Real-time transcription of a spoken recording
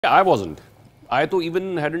I wasn't. I too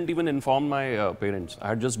even hadn't even informed my parents. I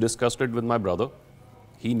had just discussed it with my brother.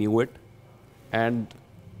 He knew it. And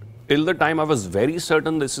till the time I was very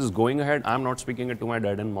certain this is going ahead, I'm not speaking it to my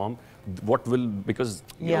dad and mom. What will, because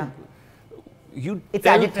you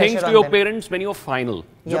tell things to your parents when you're final.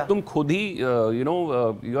 Jab tum khud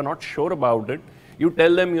hi, you're not sure about it. You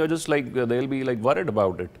tell them, you're just like, they'll be like worried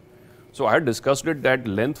about it. So I had discussed it at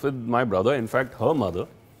length with my brother, in fact, her mother.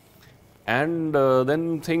 And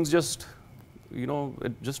then things just,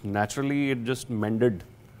 it just naturally, it just mended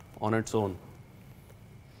on its own.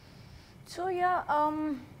 So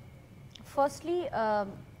firstly,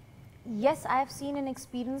 yes, I have seen and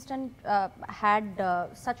experienced and had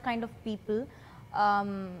such kind of people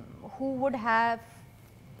who would have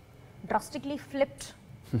drastically flipped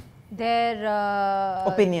their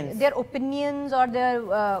opinions or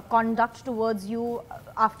their conduct towards you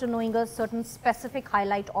after knowing a certain specific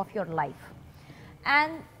highlight of your life,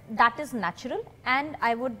 and that is natural. And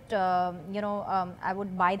I would I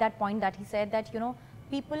would buy that point that he said that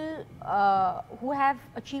people who have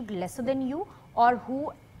achieved lesser than you, or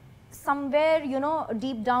who somewhere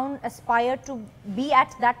deep down aspire to be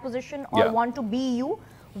at that position or want to be you,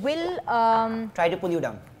 will try to pull you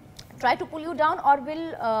down. Or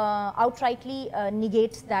will outrightly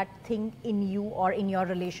negate that thing in you or in your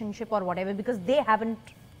relationship or whatever, because they haven't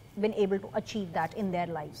been able to achieve that in their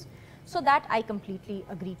lives. So that I completely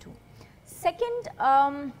agree to. Second,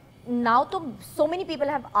 now so many people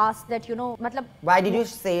have asked that why did you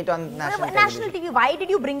say it on national TV? Why did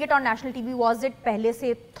you bring it on national TV? Was it pehle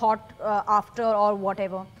se thought after or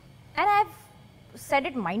whatever? And I've said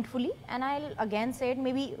it mindfully, and I'll again say it,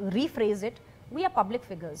 maybe rephrase it. We are public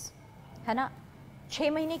figures, है ना?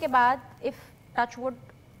 6 महीने के बाद, if touch wood,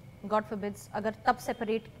 God forbids, अगर तब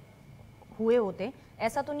separate हुए होते,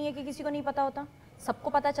 ऐसा तो नहीं है कि किसी को नहीं पता होता, सबको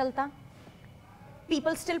पता चलता.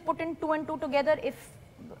 People still put in 2 and 2 together. If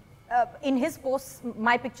in his posts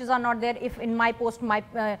my pictures are not there, if in my post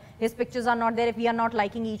his pictures are not there, if we are not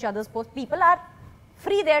liking each other's posts, people are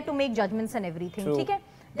free there to make judgments and everything. Okay?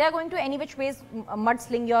 They are going to any which ways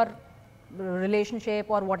mudsling your relationship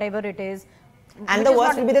or whatever it is. And the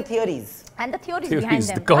worst will be the theories. And the theories behind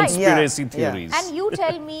them. The conspiracy theories. And you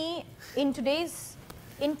tell me, in today's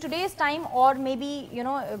time, or maybe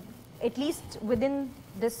at least within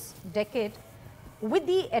this decade, with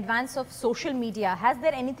the advance of social media, has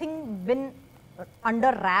there anything been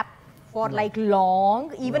under wrap for like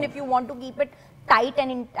long, even if you want to keep it tight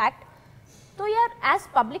and intact? So as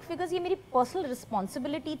public figures, ये मेरी personal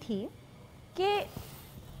responsibility थी कि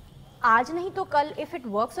आज नहीं तो कल, if it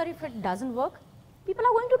works or if it doesn't work, people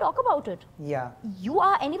are going to talk about it. You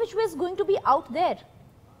are any which way is going to be out there.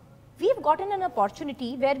 We've gotten an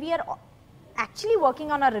opportunity where we are actually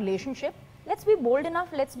working on our relationship. Let's be bold enough,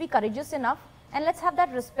 let's be courageous enough, and let's have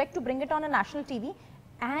that respect to bring it on a national TV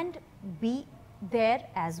and be there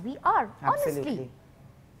as we are, honestly.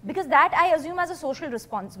 Because that I assume as a social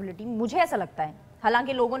responsibility. मुझे ऐसा लगता है.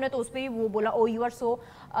 हालांकि लोगों ने तो उस पे ही वो बोला, oh, you are so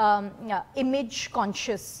image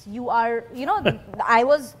conscious. You are, I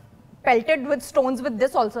was pelted with stones with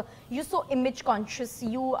this also. You're so image conscious.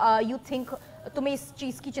 You think तुम्हें इस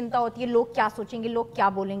चीज़ की चिंता होती है, लोग क्या सोचेंगे, लोग क्या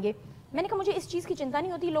बोलेंगे. मैंने कहा मुझे इस चीज़ की चिंता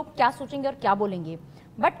नहीं होती, लोग क्या सोचेंगे और क्या बोलेंगे.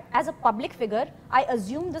 But as a public figure, I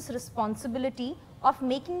assume this responsibility of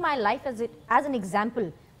making my life as an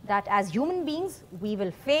example that as human beings, we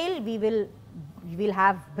will fail, we will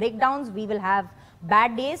have breakdowns, we will have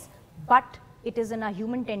bad days, but it is in a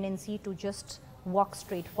human tendency to just walk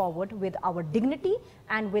straight forward with our dignity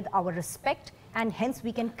and with our respect, and hence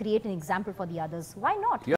we can create an example for the others. Why not?